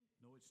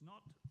it's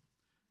not,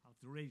 I'll have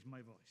to raise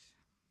my voice.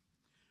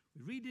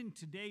 We're reading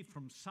today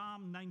from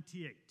Psalm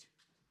 98. It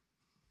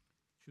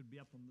should be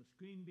up on the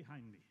screen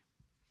behind me.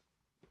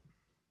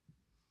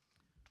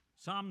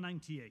 Psalm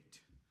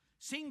 98.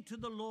 Sing to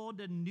the Lord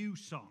a new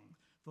song,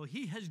 for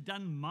he has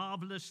done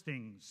marvelous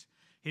things.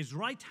 His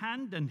right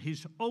hand and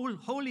his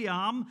holy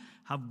arm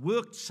have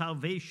worked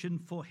salvation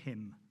for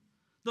him.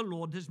 The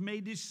Lord has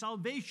made his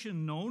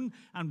salvation known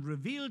and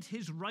revealed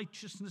his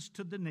righteousness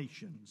to the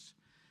nations.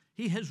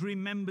 He has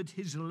remembered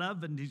his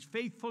love and his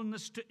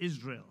faithfulness to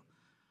Israel.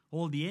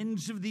 All the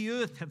ends of the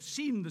earth have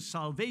seen the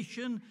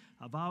salvation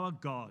of our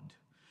God.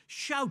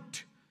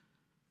 Shout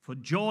for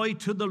joy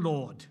to the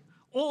Lord.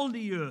 All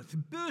the earth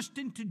burst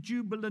into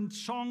jubilant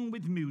song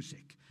with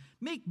music.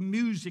 Make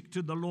music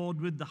to the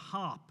Lord with the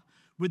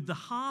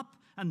harp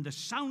and the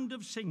sound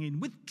of singing,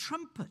 with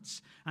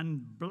trumpets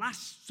and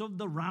blasts of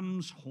the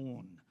ram's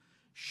horn.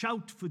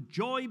 Shout for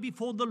joy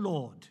before the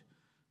Lord,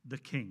 the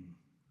King.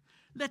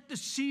 Let the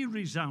sea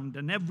resound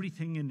and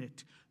everything in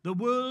it, the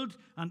world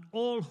and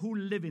all who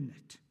live in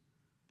it.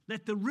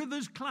 Let the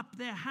rivers clap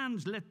their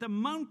hands. Let the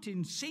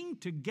mountains sing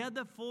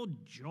together for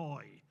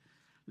joy.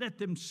 Let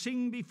them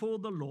sing before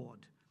the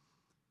Lord,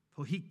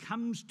 for he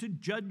comes to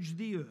judge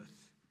the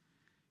earth.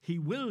 He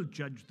will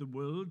judge the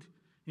world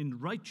in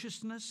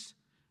righteousness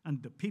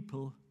and the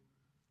people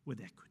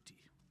with equity.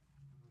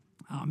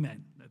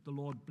 Amen. Let the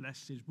Lord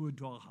bless his word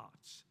to our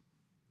hearts.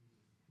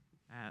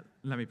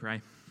 Let me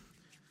pray.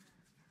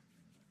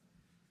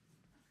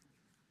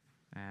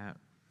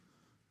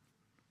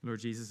 Lord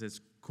Jesus,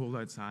 it's cold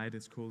outside,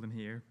 it's cold in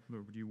here.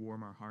 Lord, would you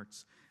warm our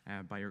hearts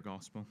by your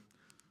gospel?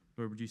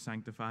 Lord, would you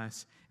sanctify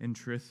us in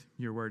truth?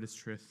 Your word is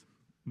truth.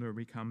 Lord,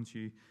 we come to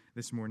you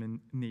this morning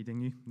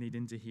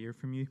needing to hear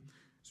from you.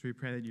 So we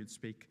pray that you'd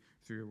speak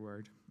through your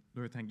word.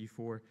 Lord, thank you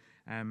for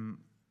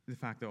the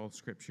fact that all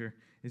Scripture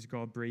is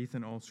God-breathed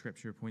and all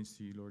Scripture points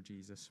to you, Lord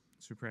Jesus.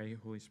 So pray,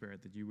 Holy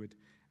Spirit, that you would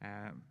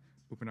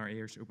open our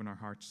ears, open our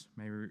hearts.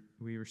 May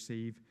we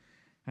receive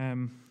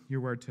your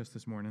word to us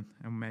this morning,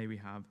 and may we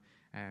have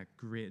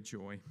great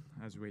joy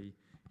as we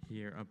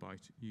hear about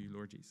you,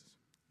 Lord Jesus.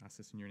 Ask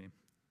this in your name.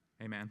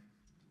 Amen.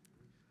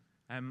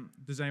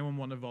 Does anyone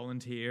want to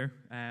volunteer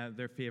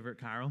their favourite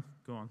carol?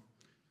 Go on,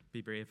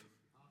 be brave.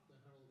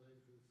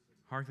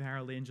 Hark the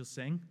herald angels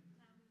sing.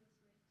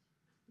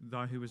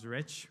 Thou who was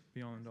rich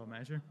beyond all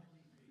measure.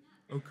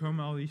 O come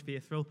all ye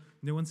faithful.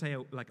 No one say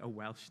a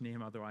Welsh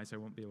name, otherwise I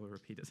won't be able to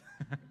repeat it.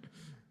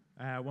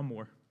 One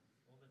more.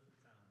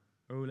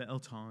 O little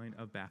town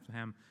of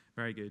Bethlehem.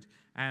 Very good.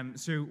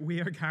 So we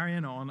are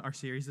carrying on our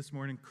series this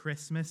morning,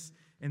 Christmas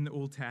in the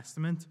Old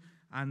Testament.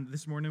 And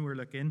this morning we're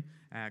looking,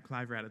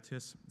 Clive read it to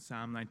us,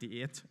 Psalm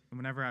 98. And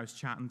whenever I was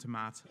chatting to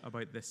Matt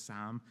about this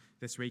psalm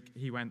this week,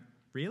 he went,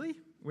 really?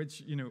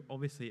 Which,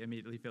 obviously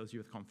immediately fills you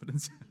with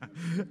confidence.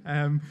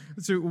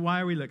 So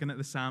why are we looking at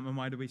the psalm, and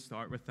why do we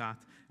start with that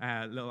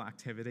little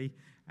activity?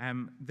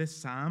 This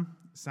psalm,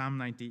 Psalm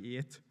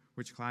 98,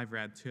 which Clive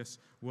read to us,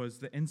 was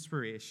the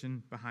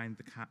inspiration behind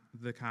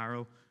the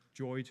carol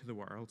Joy to the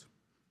World.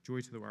 Joy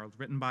to the World,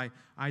 written by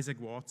Isaac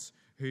Watts,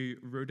 who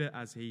wrote it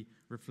as he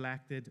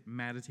reflected,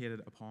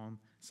 meditated upon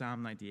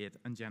Psalm 98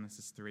 and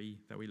Genesis 3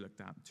 that we looked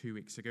at 2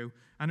 weeks ago.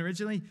 And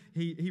originally,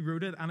 he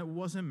wrote it, and it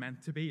wasn't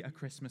meant to be a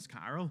Christmas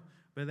carol,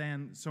 but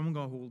then someone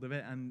got hold of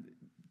it and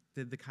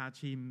did the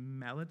catchy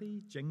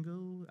melody,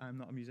 jingle, I'm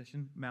not a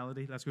musician,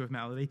 melody, let's go with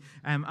melody.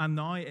 And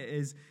now it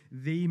is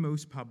the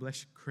most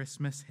published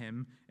Christmas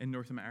hymn in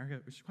North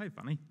America, which is quite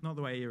funny. Not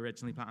the way he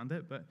originally planned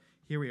it, but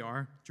here we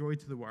are, Joy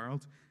to the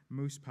World,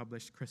 most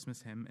published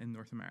Christmas hymn in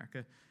North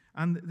America.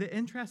 And the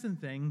interesting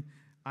thing,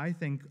 I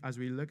think, as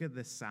we look at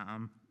this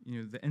psalm,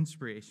 the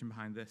inspiration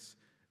behind this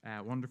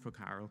wonderful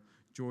carol,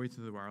 Joy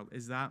to the World,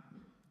 is that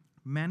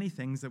many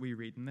things that we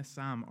read in this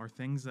psalm are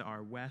things that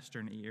our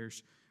Western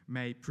ears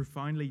may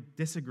profoundly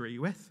disagree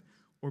with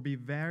or be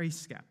very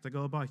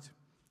skeptical about.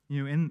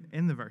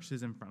 In the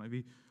verses in front of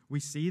you, we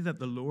see that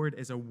the Lord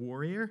is a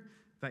warrior,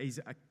 that he's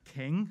a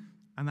king,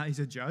 and that he's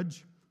a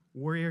judge.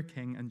 Warrior,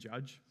 king, and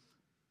judge.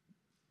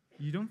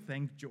 You don't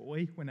think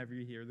joy whenever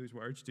you hear those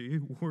words, do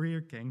you?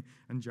 Warrior, king,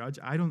 and judge.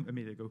 I don't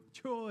immediately go,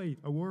 joy,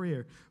 a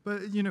warrior.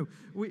 But,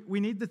 we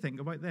need to think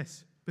about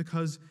this,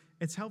 because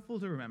it's helpful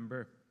to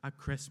remember at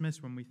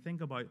Christmas when we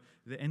think about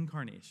the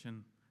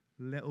incarnation,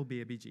 little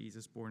baby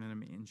Jesus born in a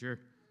manger.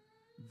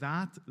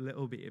 That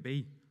little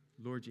baby,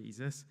 Lord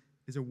Jesus,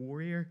 is a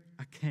warrior,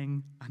 a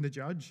king, and a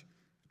judge.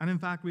 And in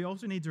fact, we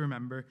also need to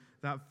remember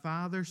that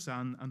Father,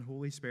 Son, and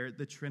Holy Spirit,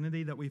 the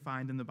Trinity that we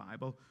find in the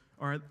Bible,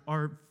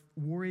 are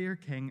warrior,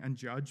 king, and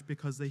judge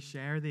because they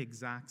share the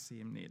exact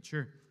same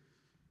nature.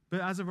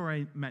 But as I've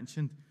already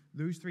mentioned,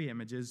 those three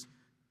images,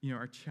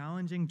 are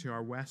challenging to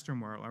our Western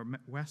world, our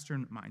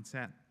Western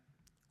mindset.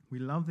 We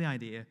love the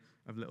idea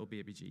of little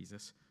baby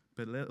Jesus,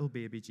 but little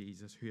baby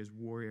Jesus, who is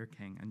warrior,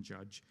 king, and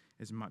judge,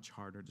 is much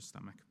harder to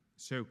stomach.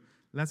 So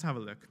let's have a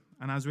look.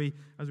 And as we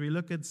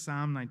look at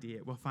Psalm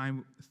 98, we'll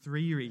find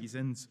 3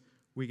 reasons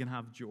we can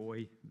have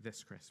joy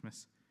this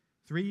Christmas.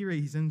 3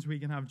 reasons we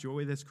can have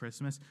joy this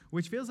Christmas,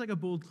 which feels like a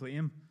bold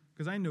claim.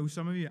 because I know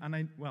some of you, and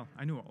I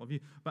know all of you,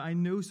 but I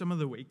know some of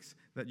the weeks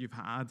that you've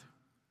had.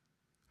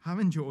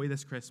 Having joy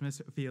this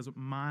Christmas feels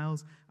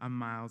miles and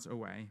miles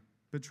away.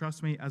 But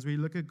trust me, as we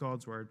look at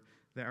God's word,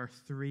 there are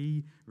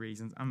 3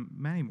 reasons, and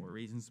many more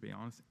reasons to be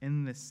honest,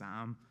 in this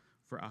psalm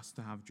for us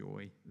to have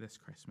joy this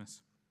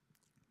Christmas.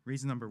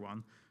 Reason number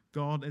 1,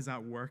 God is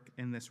at work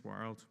in this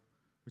world,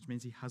 which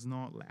means he has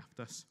not left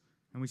us.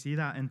 And we see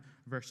that in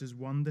verses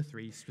 1 to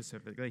 3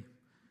 specifically.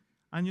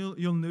 And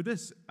you'll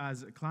notice,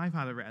 as Clive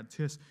had it read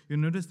to us, you'll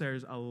notice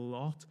there's a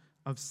lot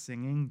of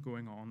singing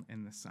going on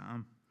in the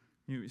psalm.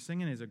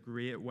 Singing is a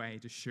great way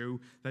to show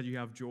that you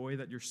have joy,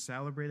 that you're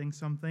celebrating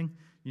something.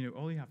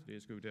 All you have to do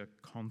is go to a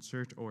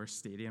concert or a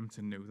stadium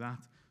to know that.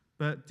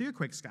 But do a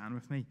quick scan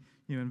with me.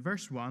 In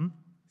verse 1,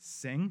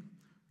 sing.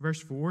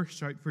 Verse 4,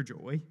 shout for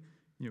joy.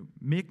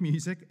 Make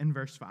music in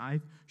verse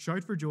 5.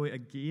 Shout for joy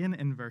again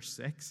in verse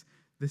 6.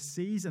 The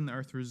seas and the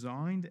earth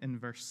resound in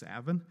verse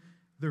 7.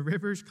 The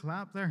rivers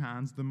clap their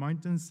hands. The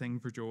mountains sing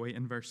for joy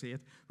in verse 8.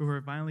 Before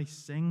finally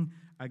sing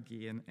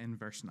again in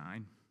verse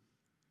 9.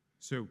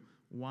 So,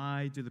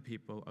 why do the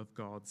people of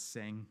God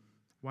sing?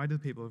 Why do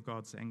the people of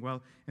God sing?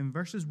 Well, in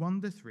verses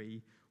 1 to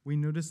 3, we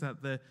notice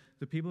that the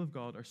people of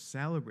God are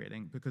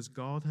celebrating because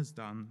God has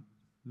done,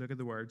 look at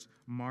the words,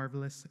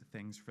 marvelous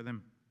things for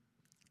them.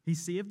 He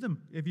saved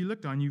them. If you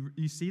look down,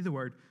 you see the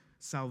word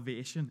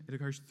salvation. It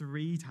occurs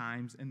 3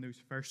 times in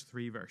those first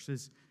 3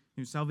 verses.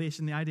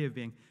 Salvation, the idea of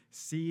being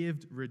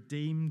saved,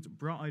 redeemed,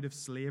 brought out of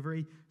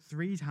slavery.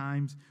 3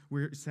 times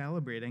we're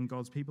celebrating,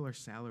 God's people are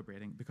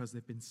celebrating because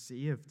they've been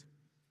saved.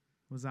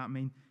 What does that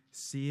mean?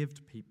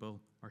 Saved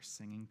people are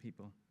singing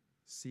people.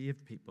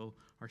 Saved people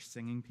are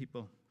singing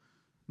people.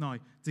 Now,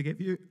 to give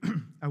you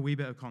a wee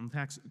bit of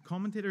context,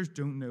 commentators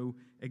don't know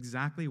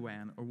exactly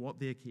when or what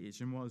the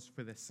occasion was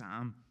for this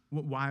psalm,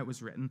 why it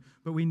was written,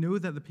 but we know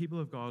that the people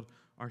of God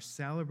are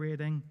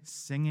celebrating,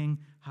 singing,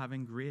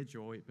 having great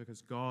joy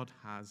because God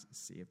has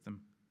saved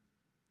them.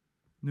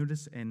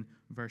 Notice in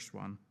verse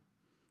 1,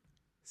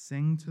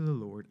 sing to the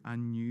Lord a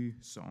new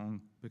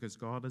song because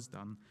God has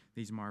done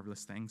these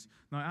marvelous things.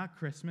 Now, at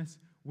Christmas,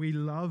 we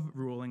love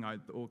rolling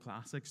out the old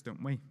classics,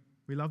 don't we?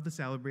 We love to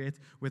celebrate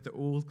with the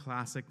old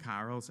classic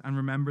carols and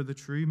remember the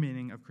true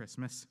meaning of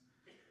Christmas.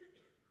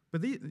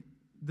 But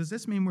does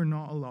this mean we're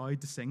not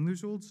allowed to sing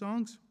those old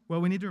songs?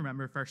 Well, we need to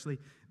remember, firstly,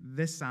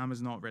 this psalm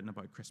is not written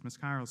about Christmas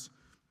carols.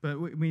 But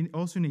we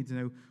also need to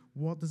know,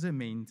 what does it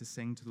mean to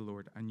sing to the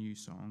Lord a new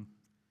song?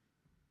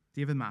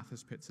 David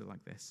Mathis puts it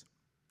like this.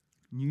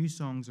 New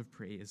songs of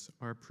praise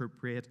are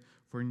appropriate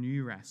for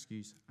new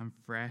rescues and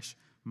fresh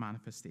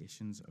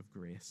manifestations of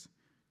grace.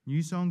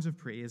 New songs of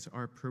praise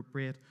are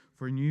appropriate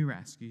for new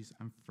rescues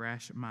and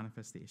fresh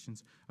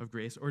manifestations of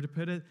grace. Or to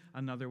put it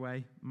another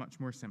way, much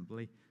more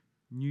simply,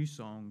 new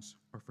songs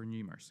are for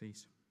new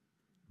mercies.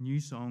 New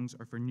songs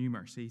are for new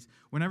mercies.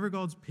 Whenever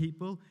God's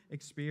people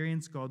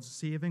experience God's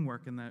saving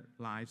work in their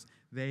lives,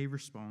 they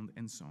respond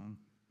in song.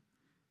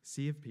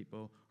 Saved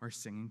people are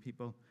singing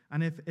people.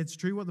 And if it's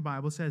true what the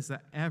Bible says,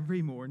 that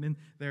every morning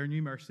there are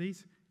new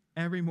mercies,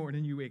 every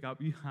morning you wake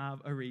up, you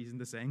have a reason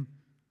to sing.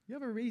 You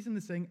have a reason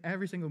to sing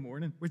every single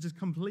morning, which is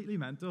completely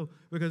mental,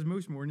 because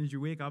most mornings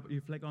you wake up, you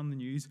flick on the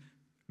news,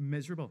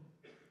 miserable,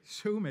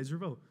 so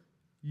miserable.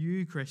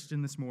 You,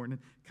 Christian, this morning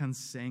can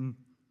sing.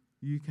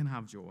 You can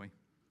have joy.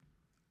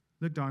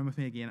 Look down with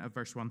me again at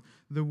verse 1.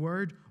 The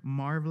word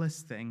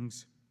marvelous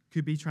things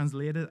could be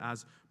translated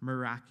as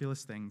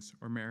miraculous things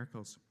or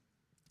miracles.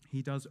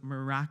 He does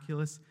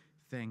miraculous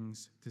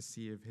things to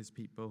save his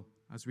people,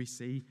 as we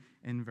see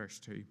in verse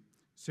 2.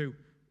 So,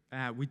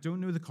 we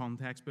don't know the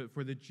context, but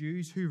for the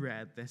Jews who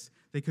read this,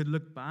 they could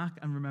look back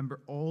and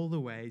remember all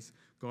the ways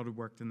God had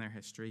worked in their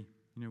history.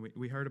 You know,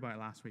 we heard about it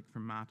last week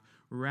from Matt,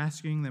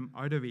 rescuing them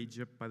out of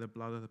Egypt by the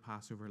blood of the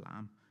Passover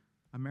lamb.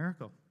 A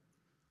miracle.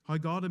 How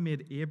God had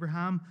made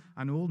Abraham,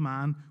 an old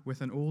man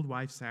with an old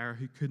wife, Sarah,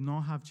 who could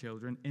not have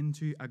children,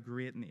 into a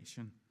great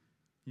nation.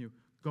 You know,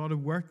 God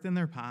had worked in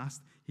their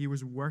past. He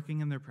was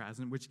working in their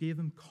present, which gave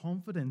them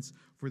confidence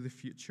for the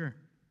future.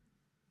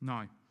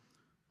 Now,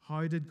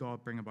 how did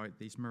God bring about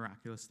these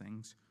miraculous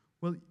things?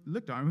 Well,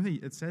 look down with me.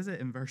 It says it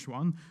in verse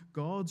 1.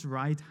 God's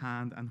right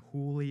hand and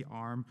holy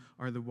arm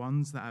are the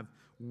ones that have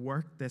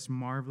worked this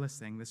marvelous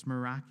thing, this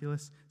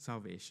miraculous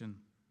salvation.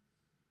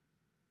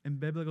 In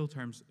biblical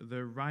terms,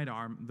 the right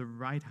arm, the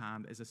right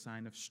hand is a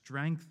sign of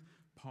strength,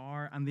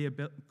 power, and the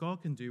ability.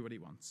 God can do what he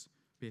wants,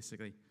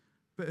 basically.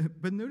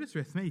 But notice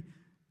with me,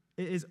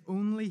 it is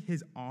only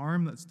his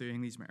arm that's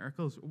doing these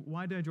miracles.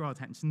 Why do I draw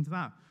attention to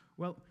that?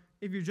 Well,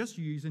 if you're just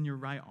using your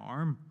right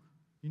arm,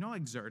 you're not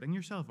exerting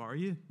yourself, are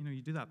you? You know,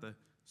 you do that to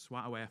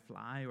swat away a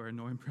fly or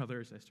annoy a brother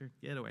or sister.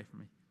 Get away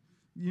from me.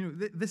 You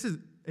know, this is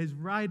his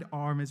right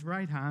arm, his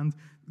right hand.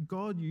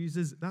 God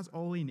uses, that's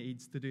all he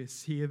needs to do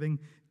saving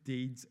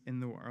deeds in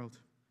the world.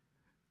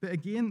 But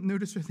again,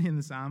 notice with me in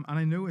the psalm, and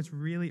I know it's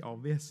really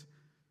obvious,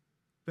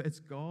 but it's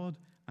God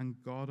and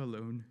God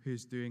alone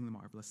who's doing the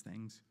marvelous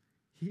things.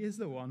 He is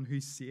the one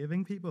who's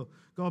saving people.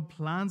 God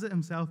plans it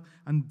himself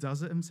and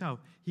does it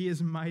himself. He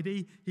is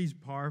mighty, he's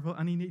powerful,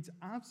 and he needs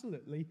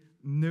absolutely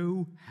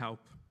no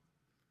help.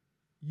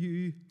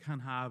 You can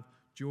have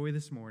joy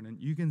this morning.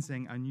 You can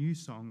sing a new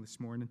song this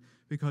morning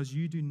because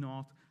you do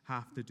not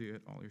have to do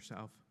it all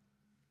yourself.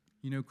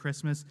 You know,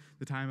 Christmas,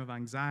 the time of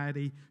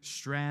anxiety,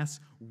 stress,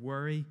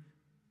 worry,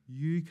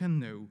 you can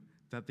know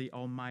that the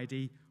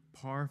almighty,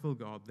 powerful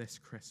God this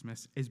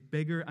Christmas is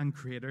bigger and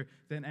greater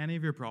than any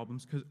of your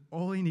problems, because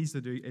all he needs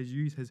to do is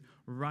use his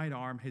right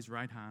arm, his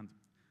right hand,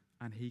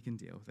 and he can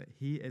deal with it.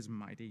 He is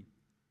mighty.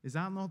 Is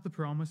that not the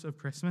promise of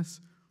Christmas?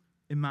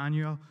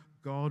 Emmanuel,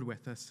 God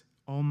with us,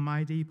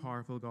 almighty,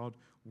 powerful God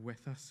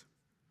with us.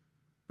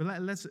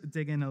 But let's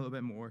dig in a little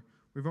bit more.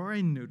 We've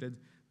already noted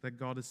that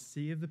God has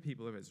saved the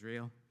people of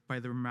Israel by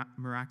the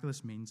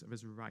miraculous means of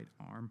his right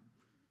arm.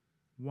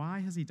 Why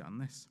has he done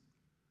this?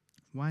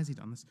 Why has he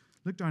done this?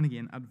 Look down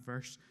again at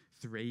verse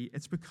 3.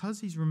 It's because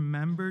he's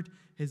remembered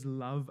his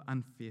love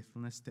and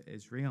faithfulness to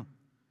Israel.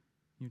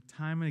 You know,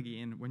 time and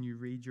again, when you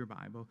read your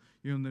Bible,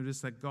 you'll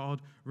notice that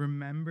God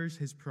remembers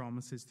his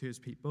promises to his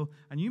people.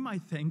 And you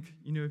might think,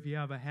 you know, if you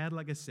have a head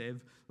like a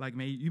sieve, like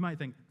me, you might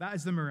think, that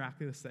is the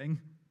miraculous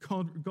thing.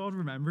 God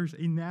remembers.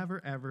 He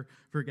never, ever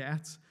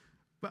forgets.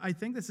 But I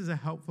think this is a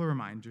helpful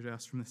reminder to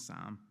us from the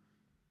Psalm.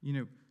 You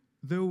know,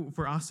 though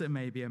for us it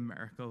may be a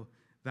miracle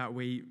that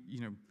we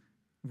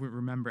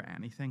remember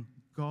anything,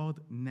 God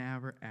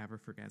never, ever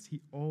forgets. He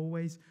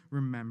always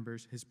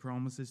remembers his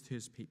promises to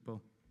his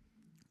people.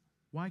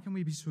 Why can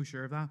we be so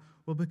sure of that?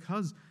 Well,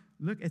 because,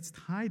 look, it's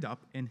tied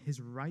up in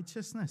his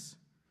righteousness.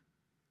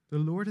 The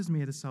Lord has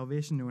made his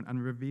salvation known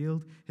and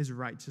revealed his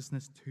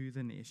righteousness to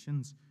the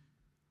nations.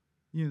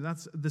 You know,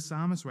 that's the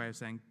psalmist's way of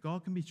saying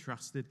God can be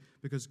trusted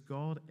because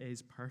God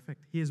is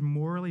perfect. He is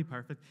morally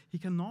perfect. He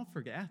cannot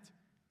forget.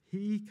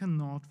 He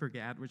cannot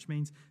forget, which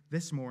means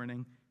this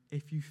morning,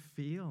 if you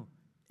feel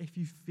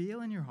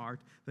in your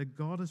heart that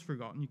God has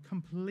forgotten you,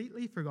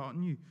 completely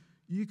forgotten you,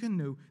 you can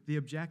know the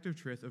objective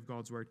truth of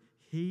God's word.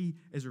 He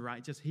is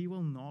righteous. He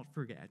will not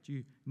forget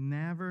you.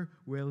 Never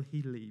will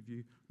he leave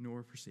you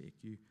nor forsake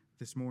you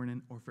this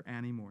morning or for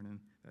any morning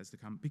that is to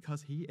come,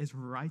 because he is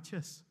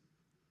righteous.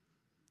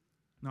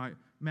 Now,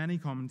 many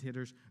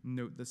commentators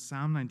note that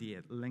Psalm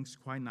 98 links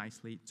quite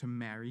nicely to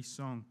Mary's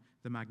song,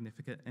 the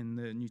Magnificat, in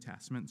the New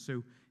Testament.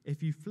 So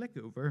if you flick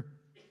over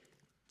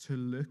to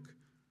Luke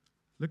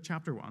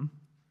chapter 1,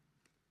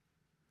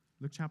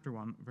 Luke chapter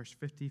 1, verse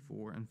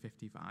 54 and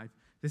 55.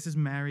 This is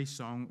Mary's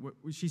song.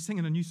 She's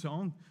singing a new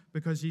song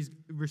because she's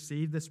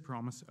received this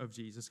promise of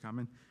Jesus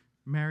coming.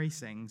 Mary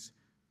sings,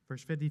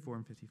 verse 54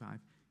 and 55.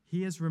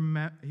 He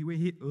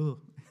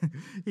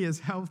has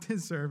helped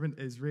his servant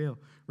Israel,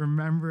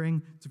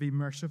 remembering to be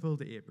merciful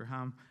to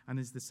Abraham and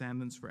his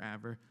descendants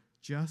forever,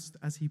 just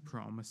as he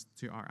promised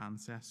to our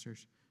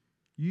ancestors.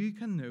 You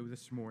can know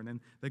this morning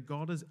that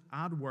God is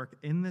at work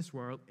in this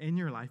world, in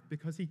your life,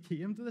 because he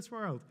came to this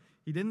world.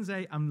 He didn't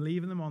say, I'm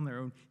leaving them on their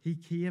own. He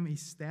came, he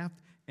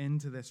stepped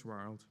into this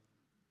world.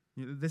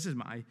 You know, this is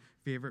my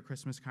favorite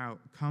Christmas carol,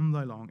 Come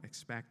Thou Long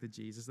Expected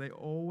Jesus. They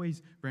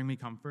always bring me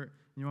comfort.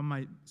 You know, on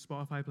my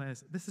Spotify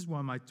playlist, this is one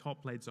of my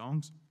top played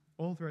songs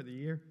all throughout the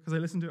year, because I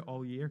listen to it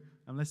all year.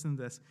 I'm listening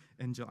to this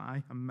in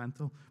July. I'm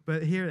mental.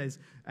 But here it is.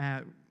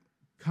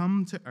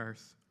 Come to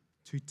earth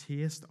to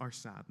taste our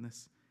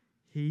sadness.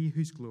 He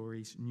whose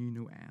glories knew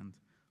no end.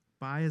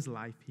 By his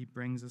life he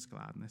brings us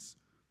gladness,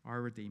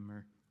 our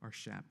Redeemer, our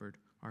Shepherd,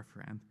 our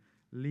friend,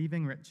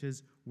 leaving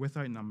riches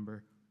without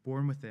number,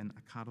 born within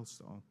a cattle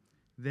stall.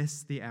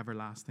 This the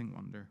everlasting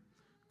wonder.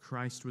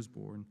 Christ was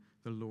born,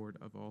 the Lord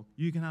of all.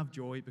 You can have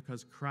joy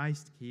because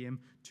Christ came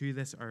to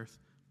this earth.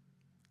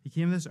 He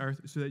came to this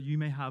earth so that you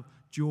may have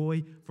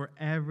joy for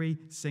every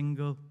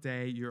single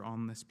day you're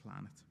on this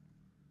planet.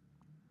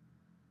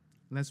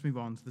 Let's move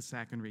on to the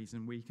second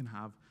reason we can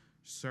have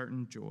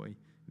certain joy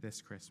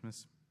this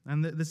Christmas.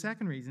 And the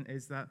second reason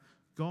is that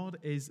God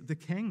is the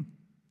King.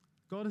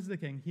 God is the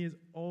King. He is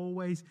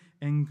always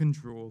in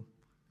control.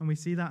 And we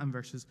see that in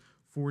verses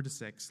 4 to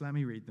 6. Let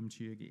me read them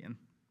to you again.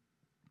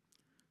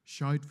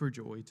 Shout for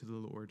joy to the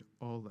Lord,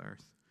 all the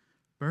earth.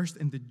 Burst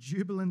into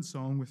jubilant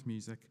song with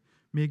music.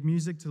 Make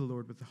music to the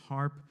Lord with the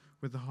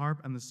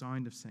harp and the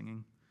sound of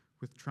singing,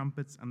 with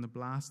trumpets and the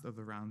blast of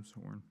the ram's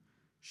horn.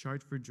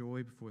 Shout for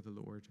joy before the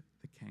Lord,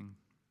 the King.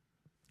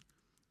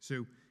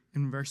 So,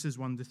 in verses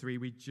 1 to 3,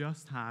 we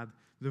just had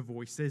the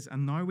voices,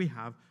 and now we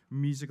have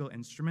musical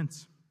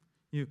instruments.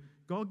 You know,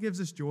 God gives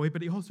us joy,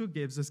 but he also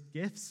gives us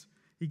gifts.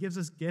 He gives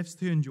us gifts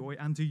to enjoy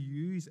and to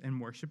use in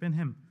worshiping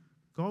him.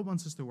 God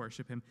wants us to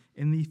worship him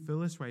in the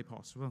fullest way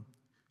possible.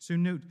 So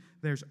note,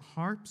 there's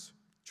harps,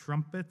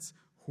 trumpets,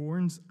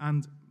 horns,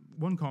 and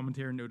one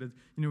commentator noted,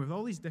 you know, with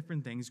all these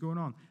different things going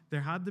on,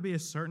 there had to be a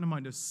certain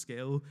amount of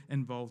skill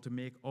involved to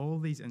make all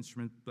these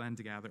instruments blend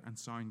together and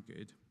sound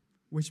good.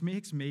 Which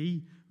makes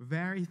me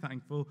very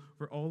thankful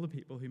for all the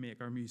people who make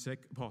our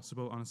music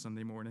possible on a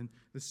Sunday morning.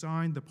 The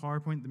sound, the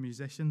PowerPoint, the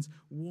musicians,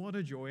 what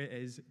a joy it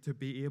is to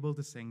be able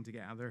to sing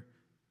together.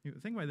 You know,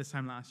 think about this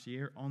time last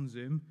year on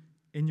Zoom,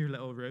 in your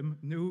little room,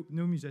 no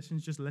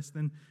musicians, just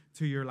listening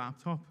to your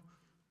laptop.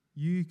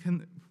 You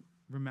can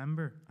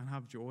remember and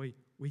have joy.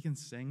 We can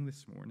sing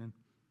this morning.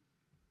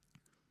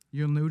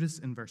 You'll notice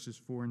in verses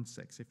 4 and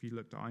 6, if you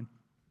look down,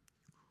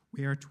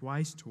 We are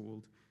twice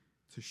told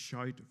to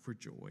shout for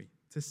joy,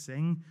 to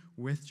sing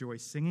with joy.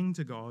 Singing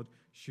to God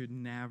should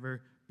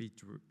never be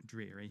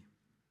dreary.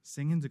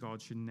 Singing to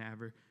God should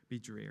never be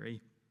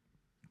dreary.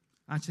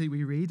 Actually,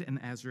 we read in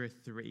Ezra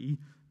 3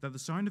 that the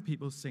sound of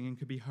people singing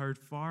could be heard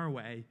far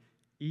away,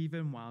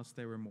 even whilst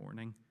they were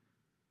mourning.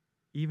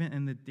 Even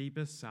in the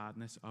deepest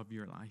sadness of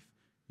your life,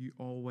 you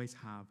always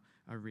have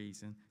a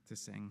reason to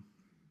sing.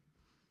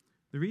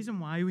 The reason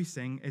why we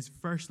sing is,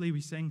 firstly,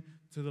 we sing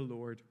to the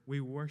Lord.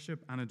 We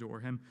worship and adore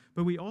him.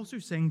 But we also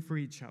sing for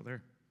each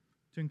other,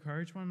 to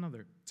encourage one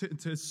another,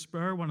 to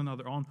spur one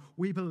another on.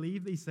 We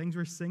believe these things.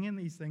 We're singing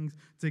these things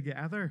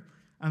together.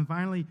 And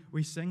finally,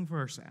 we sing for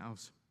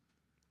ourselves,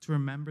 to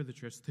remember the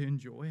truth, to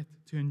enjoy it,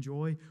 to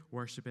enjoy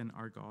worshiping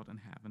our God in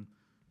heaven.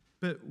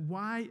 But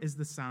why is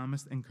the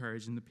psalmist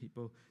encouraging the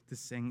people to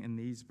sing in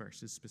these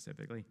verses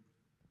specifically?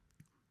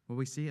 Well,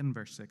 we see it in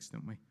verse 6,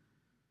 don't we?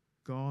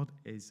 God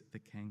is the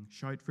King.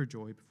 Shout for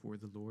joy before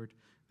the Lord,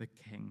 the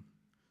King.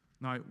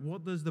 Now,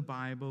 what does the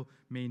Bible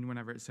mean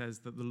whenever it says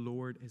that the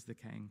Lord is the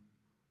King?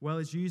 Well,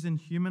 it's used in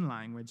human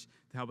language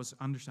to help us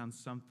understand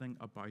something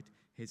about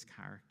his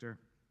character.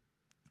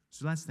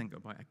 So let's think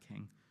about a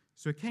king.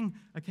 So a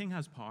king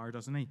has power,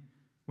 doesn't he?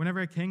 Whenever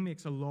a king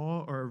makes a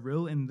law or a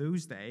rule in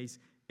those days,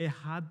 it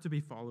had to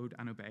be followed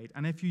and obeyed.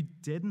 And if you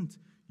didn't,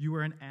 you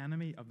were an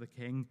enemy of the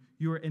king.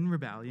 You were in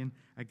rebellion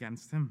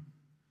against him.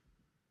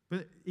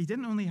 But he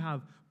didn't only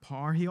have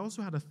power, he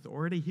also had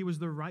authority. He was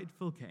the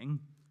rightful king.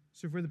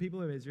 So for the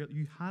people of Israel,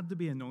 you had to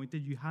be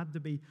anointed. You had to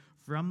be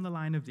from the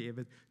line of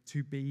David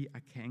to be a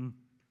king.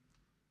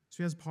 So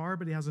he has power,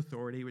 but he has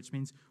authority, which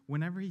means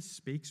whenever he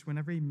speaks,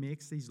 whenever he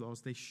makes these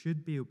laws, they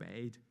should be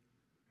obeyed.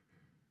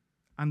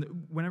 And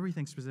whenever he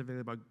thinks specifically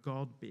about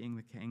God being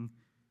the king,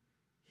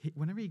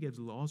 whenever he gives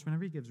laws,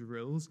 whenever he gives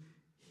rules,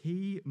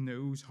 he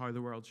knows how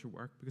the world should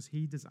work because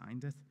he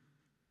designed it.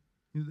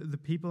 The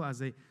people, as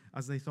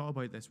they thought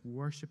about this,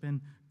 worshiping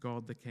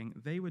God the King,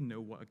 they would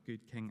know what a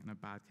good king and a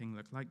bad king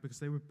looked like because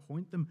they would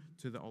point them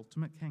to the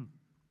ultimate king.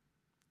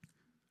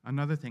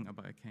 Another thing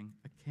about a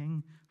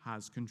king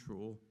has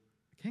control.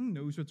 A king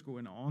knows what's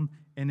going on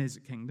in his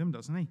kingdom,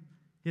 doesn't he?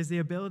 He has the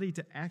ability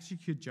to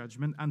execute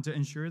judgment and to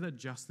ensure that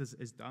justice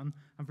is done.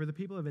 And for the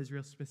people of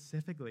Israel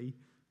specifically,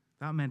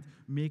 that meant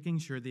making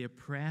sure the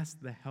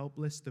oppressed, the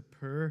helpless, the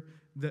poor,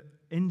 the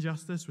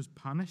injustice was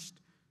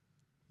punished.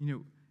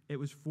 It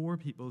was for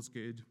people's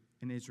good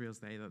in Israel's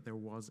day that there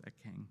was a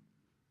king.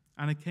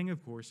 And a king,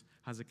 of course,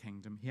 has a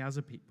kingdom. He has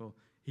a people.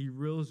 He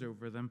rules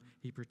over them.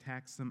 He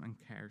protects them and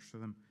cares for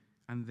them.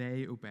 And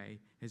they obey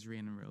his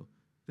reign and rule.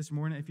 This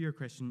morning, if you're a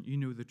Christian, you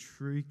know the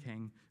true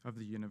king of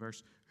the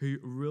universe who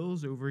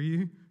rules over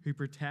you, who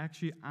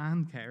protects you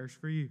and cares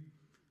for you.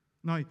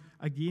 Now,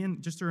 again,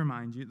 just to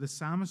remind you, the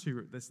psalmists who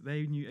wrote this,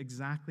 they knew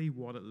exactly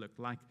what it looked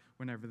like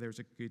whenever there's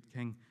a good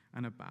king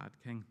and a bad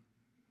king.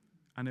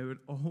 And it would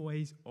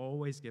always,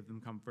 always give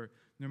them comfort.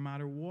 No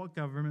matter what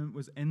government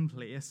was in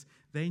place,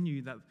 they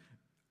knew that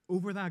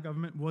over that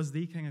government was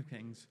the King of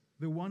Kings,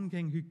 the one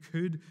king who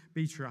could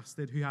be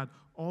trusted, who had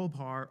all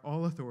power,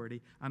 all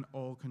authority, and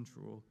all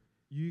control.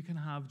 You can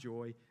have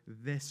joy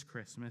this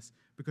Christmas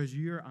because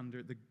you are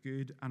under the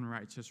good and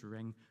righteous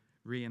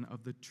reign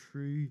of the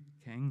true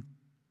King.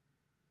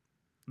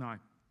 Now,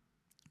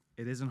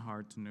 it isn't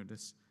hard to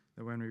notice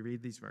that when we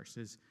read these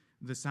verses,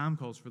 the psalm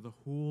calls for the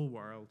whole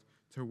world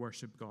to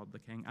worship God the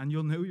King. And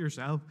you'll know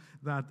yourself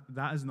that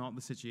that is not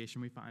the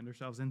situation we find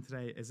ourselves in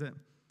today, is it?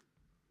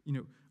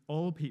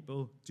 All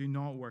people do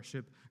not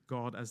worship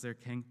God as their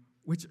King,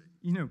 which,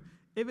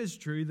 if it's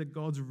true that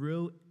God's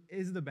rule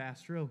is the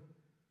best rule,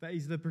 that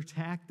he's the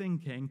protecting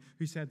King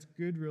who sets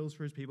good rules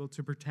for his people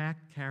to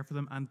protect, care for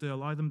them, and to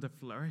allow them to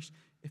flourish,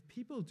 if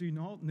people do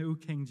not know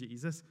King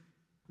Jesus,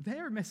 they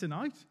are missing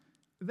out.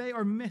 They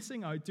are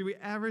missing out. Do we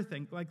ever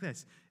think like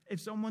this? If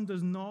someone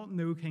does not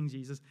know King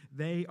Jesus,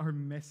 they are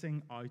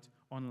missing out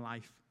on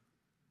life.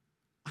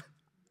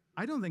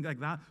 I don't think like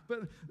that,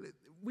 but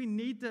we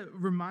need to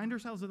remind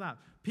ourselves of that.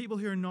 People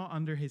who are not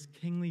under his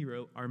kingly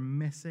rule are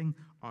missing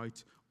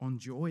out on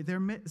joy. They're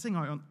missing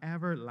out on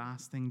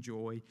everlasting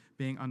joy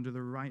being under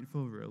the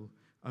rightful rule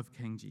of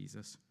King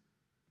Jesus.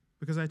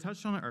 Because I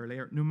touched on it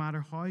earlier, no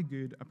matter how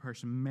good a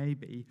person may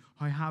be,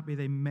 how happy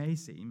they may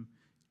seem,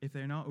 if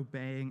they're not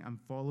obeying and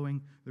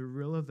following the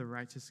rule of the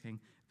righteous king,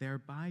 they're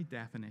by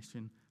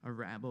definition a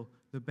rebel.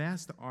 The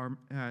best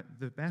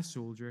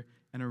soldier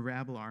in a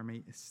rebel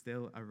army is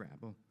still a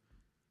rebel.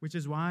 Which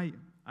is why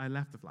I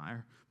left the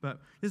flyer. But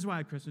this is why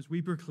at Christmas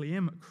we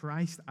proclaim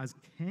Christ as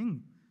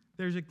king.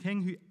 There's a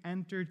king who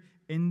entered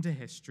into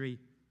history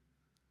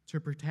to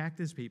protect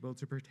his people,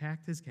 to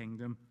protect his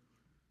kingdom.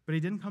 But he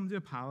didn't come to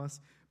a palace,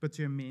 but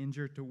to a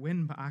manger to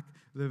win back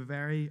the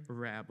very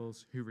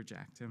rebels who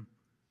reject him.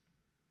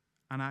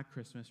 And at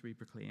Christmas, we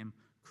proclaim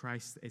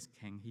Christ is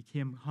king. He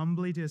came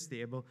humbly to a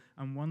stable,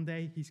 and one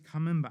day he's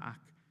coming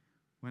back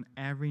when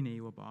every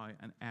knee will bow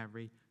and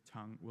every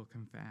tongue will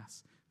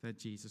confess that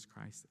Jesus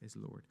Christ is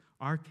Lord.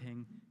 Our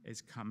king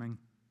is coming,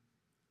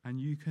 and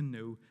you can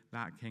know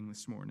that king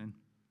this morning.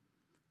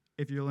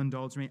 If you'll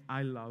indulge me,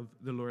 I love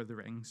The Lord of the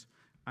Rings.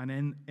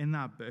 And in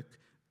that book,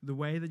 the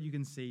way that you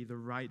can see the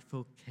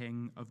rightful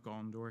king of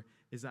Gondor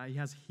is that he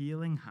has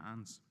healing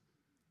hands.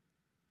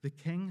 The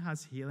king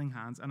has healing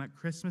hands. And at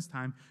Christmas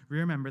time, we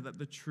remember that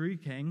the true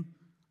king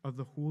of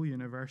the whole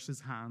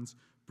universe's hands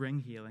bring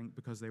healing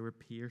because they were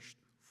pierced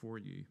for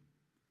you.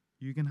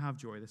 You can have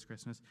joy this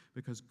Christmas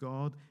because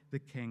God, the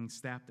king,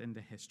 stepped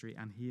into history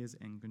and he is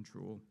in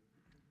control.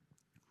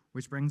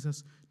 Which brings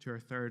us to our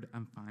third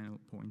and final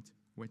point,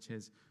 which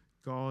is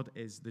God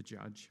is the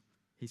judge.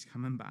 He's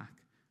coming back.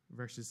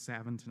 Verses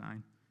 7 to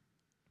 9.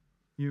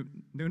 You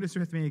notice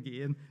with me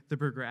again the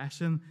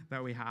progression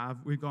that we have.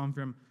 We've gone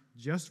from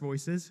just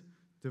voices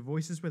to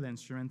voices with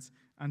instruments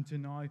and to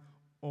now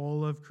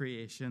all of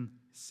creation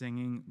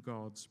singing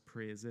God's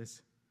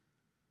praises.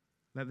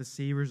 Let the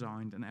sea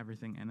resound and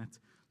everything in it,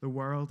 the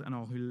world and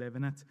all who live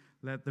in it.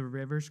 Let the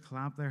rivers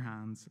clap their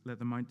hands. Let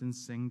the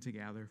mountains sing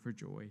together for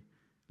joy.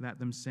 Let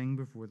them sing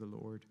before the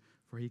Lord,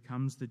 for he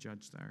comes to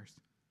judge the earth.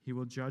 He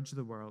will judge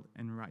the world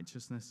in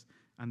righteousness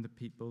and the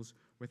peoples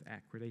with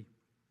equity.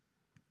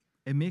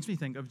 It makes me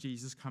think of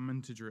Jesus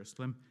coming to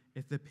Jerusalem.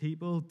 If the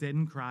people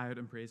didn't cry out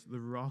in praise, the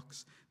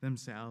rocks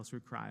themselves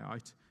would cry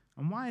out.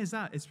 And why is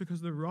that? It's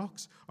because the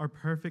rocks are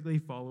perfectly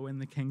following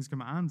the king's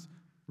commands.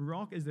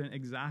 Rock is doing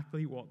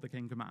exactly what the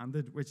king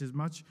commanded, which is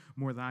much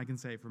more than I can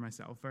say for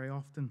myself very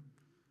often.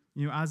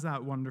 You know, as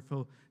that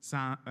wonderful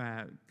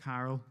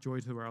carol, Joy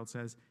to the World,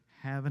 says,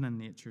 heaven and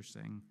nature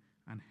sing,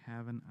 and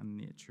heaven and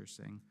nature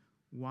sing.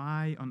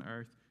 Why on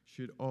earth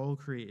should all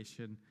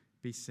creation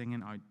be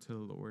singing out to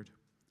the Lord?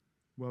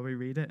 Well, we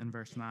read it in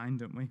verse 9,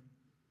 don't we?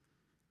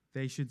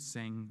 They should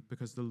sing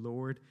because the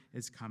Lord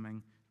is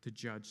coming to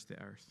judge the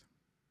earth.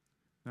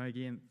 Now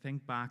again,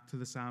 think back to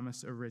the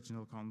psalmist's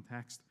original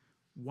context.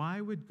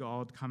 Why would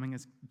God coming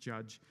as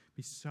judge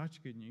be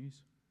such good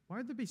news? Why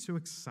would they be so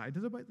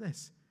excited about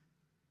this?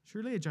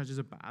 Surely a judge is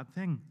a bad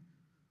thing.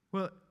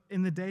 Well,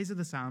 in the days of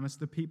the psalmist,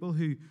 the people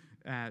who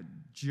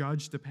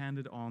judged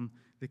depended on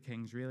the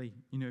kings, really.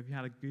 You know, if you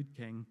had a good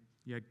king,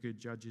 you had good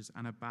judges,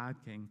 and a bad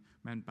king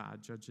meant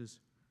bad judges.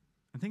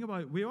 And think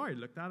about it, we already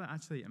looked at it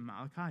actually in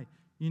Malachi.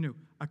 You know,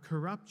 a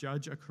corrupt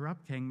judge, a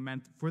corrupt king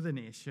meant for the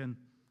nation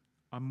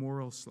a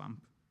moral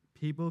slump.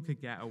 People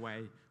could get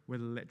away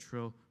with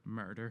literal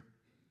murder.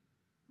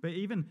 But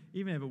even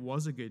if it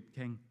was a good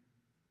king,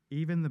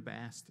 even the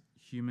best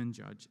human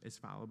judge is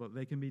fallible.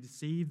 They can be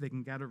deceived, they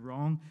can get it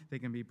wrong, they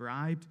can be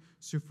bribed.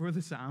 So for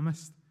the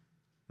psalmist,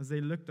 as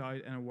they looked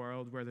out in a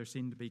world where there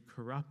seemed to be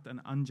corrupt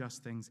and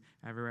unjust things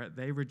everywhere,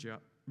 they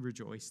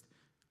rejoiced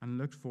and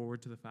looked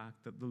forward to the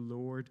fact that the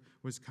Lord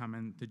was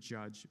coming to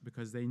judge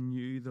because they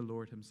knew the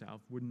Lord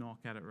himself would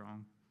not get it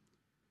wrong.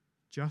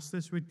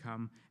 Justice would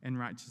come in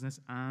righteousness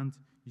and,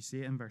 you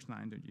see it in verse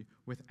 9, don't you,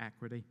 with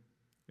equity.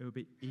 It would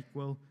be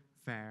equal,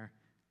 fair,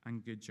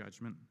 and good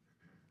judgment.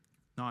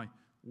 Now,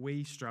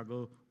 we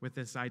struggle with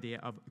this idea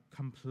of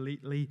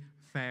completely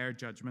fair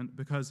judgment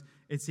because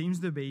it seems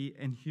to be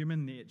in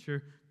human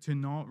nature to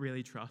not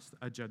really trust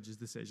a judge's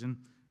decision.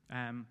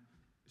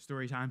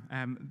 Story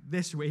time.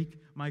 This week,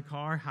 my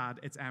car had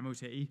its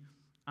MOT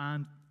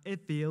and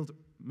it failed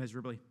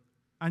miserably.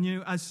 And, you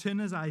know, as soon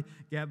as I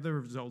get the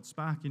results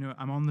back, you know,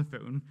 I'm on the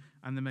phone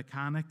and the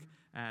mechanic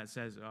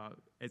says,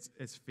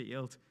 it's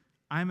failed.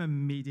 I'm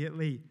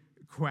immediately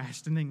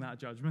questioning that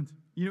judgment.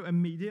 You know,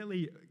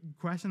 immediately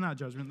question that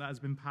judgment that has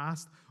been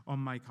passed on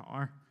my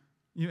car.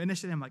 You know,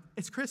 initially I'm like,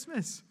 it's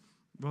Christmas.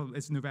 Well,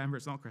 it's November,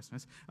 it's not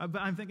Christmas.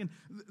 But I'm thinking,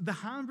 the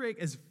handbrake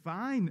is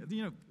fine.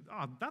 You know,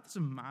 that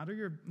doesn't matter.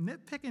 You're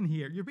nitpicking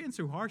here. You're being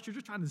so harsh. You're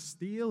just trying to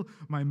steal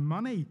my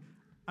money.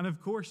 And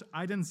of course,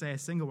 I didn't say a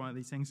single one of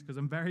these things because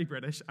I'm very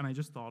British and I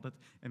just thought it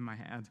in my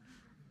head.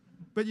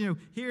 But, you know,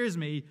 here's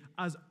me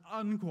as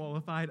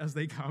unqualified as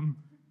they come.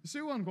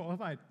 So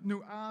unqualified.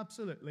 No,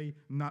 absolutely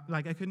not.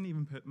 Like, I couldn't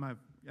even put my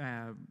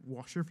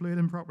washer fluid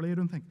in properly, I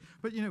don't think.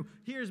 But, you know,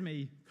 here's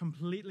me,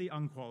 completely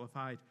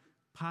unqualified,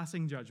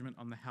 passing judgment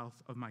on the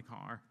health of my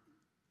car.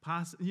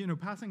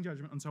 Passing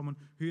judgment on someone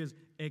who is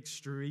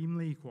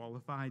extremely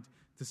qualified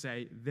to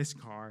say this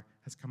car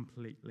has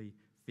completely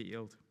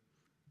failed.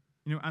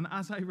 You know, and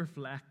as I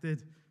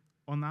reflected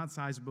on that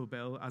sizable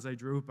bill as I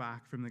drove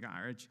back from the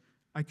garage,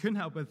 I couldn't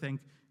help but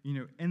think, you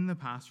know, in the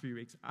past few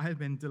weeks, I had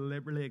been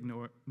deliberately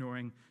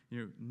ignoring, you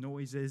know,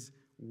 noises,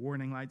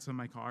 warning lights on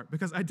my car,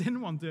 because I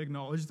didn't want to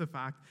acknowledge the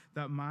fact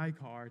that my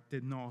car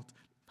did not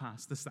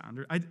pass the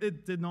standard.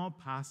 It did not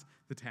pass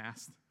the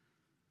test.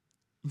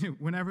 You know,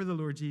 whenever the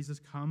Lord Jesus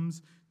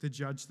comes to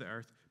judge the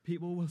earth,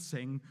 people will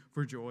sing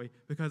for joy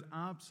because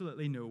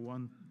absolutely no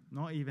one,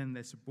 not even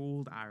this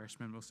bold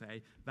Irishman, will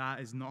say, that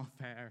is not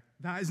fair,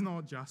 that is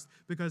not just,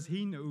 because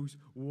he knows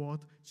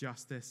what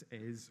justice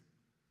is.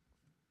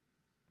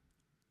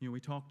 You know, we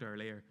talked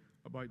earlier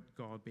about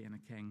God being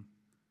a king,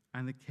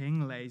 and the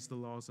king lays the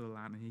laws of the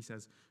land, and he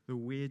says, the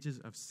wages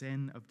of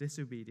sin, of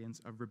disobedience,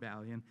 of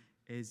rebellion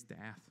is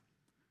death.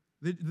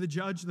 The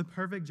judge, the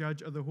perfect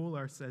judge of the whole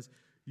earth says,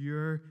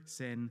 your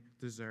sin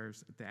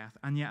deserves death.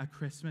 And yet at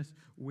Christmas,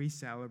 we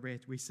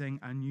celebrate, we sing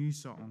a new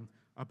song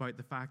about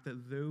the fact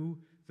that though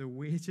the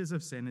wages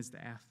of sin is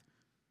death,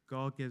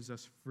 God gives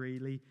us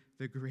freely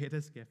the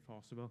greatest gift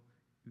possible,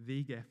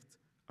 the gift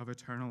of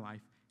eternal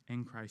life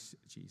in Christ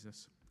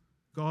Jesus.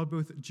 God,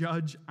 both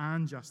judge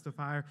and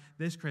justifier,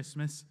 this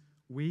Christmas,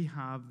 we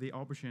have the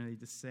opportunity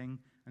to sing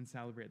and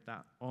celebrate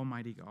that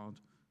Almighty God,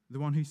 the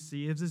one who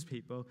saves his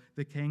people,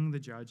 the King, the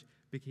Judge,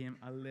 became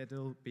a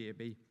little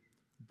baby,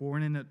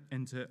 born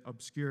into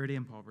obscurity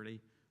and poverty,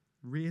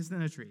 raised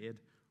in a trade,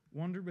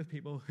 wandered with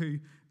people who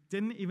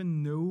didn't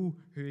even know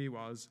who he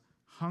was,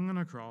 hung on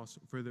a cross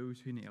for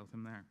those who nailed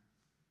him there.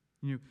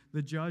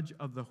 The judge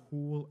of the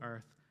whole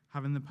earth,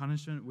 having the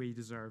punishment we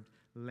deserved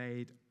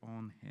laid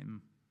on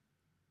him.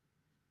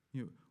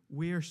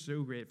 We are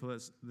so grateful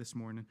this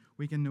morning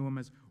we can know him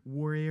as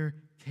warrior,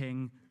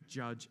 king,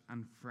 judge,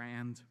 and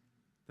friend.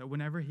 That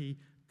whenever he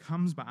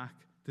comes back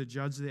to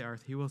judge the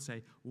earth, he will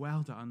say,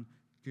 "Well done,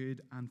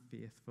 good and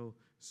faithful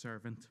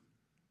servant."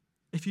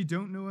 If you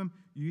don't know him,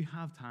 you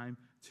have time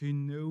to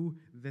know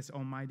this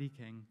Almighty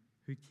King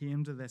who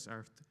came to this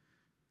earth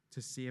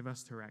to save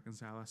us, to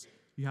reconcile us.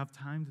 You have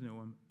time to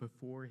know him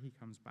before he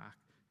comes back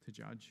to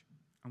judge.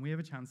 And we have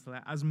a chance to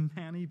let as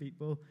many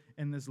people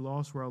in this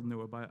lost world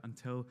know about it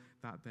until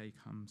that day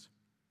comes.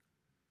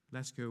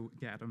 Let's go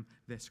get him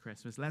this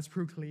Christmas. Let's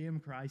proclaim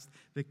Christ,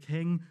 the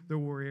King, the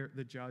warrior,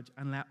 the judge,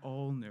 and let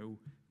all know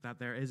that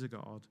there is a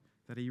God,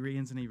 that he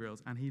reigns and he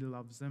rules, and he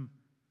loves them,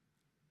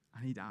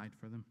 and he died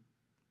for them.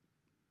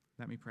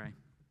 Let me pray.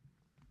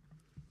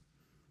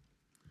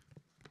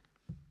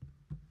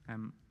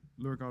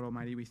 Lord God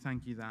Almighty, we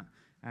thank you that,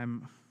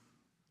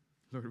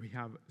 Lord, we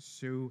have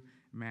so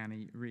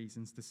many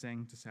reasons to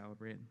sing, to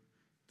celebrate,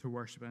 to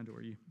worship and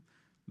adore you.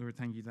 Lord,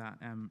 thank you that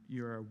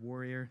you're a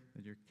warrior,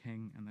 that you're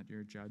king, and that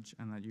you're a judge,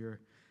 and that you're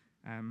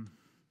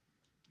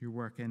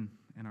working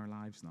in our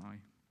lives now,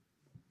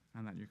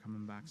 and that you're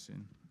coming back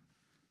soon.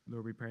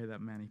 Lord, we pray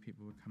that many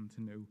people would come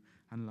to know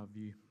and love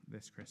you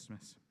this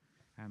Christmas.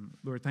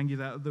 Lord, thank you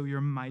that though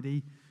you're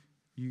mighty,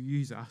 you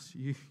use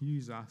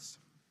us,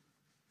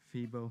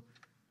 feeble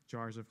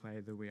jars of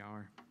clay though we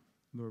are.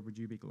 Lord, would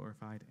you be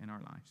glorified in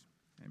our lives?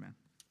 Amen.